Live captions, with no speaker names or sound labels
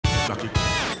lucky.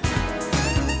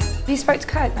 Have you spoke to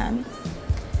Kurt then?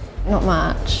 Not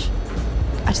much.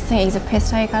 I just think he's a piss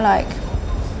taker. Like,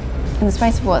 in the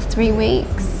space of what, 3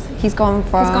 weeks, he's gone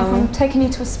from taking you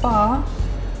to a spa,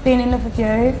 being in love with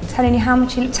you, telling me how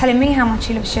much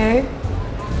he loves you,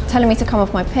 telling me to come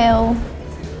off my pill.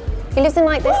 He lives in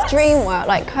like this dream world,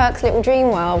 like Kirk's little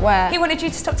dream world where... He wanted you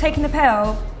to stop taking the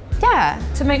pill? Yeah.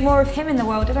 To make more of him in the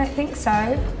world? I don't think so.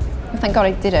 Well, thank God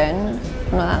I didn't.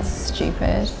 I'm like, that's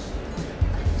stupid.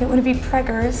 You don't want to be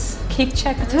preggers, Keith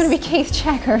Checkers. I don't want to be Keith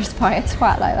Checkers by a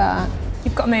twat like that.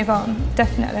 You've got to move on,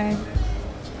 definitely.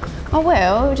 I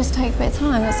will, it'll just take a bit of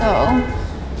time, that's all.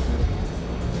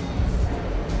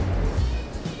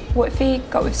 What if he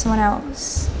got with someone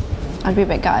else? I'd be a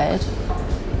bit gutted.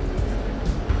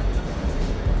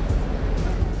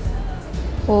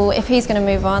 Well, if he's going to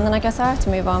move on, then I guess I have to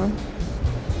move on.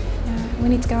 Yeah, we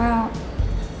need to go out.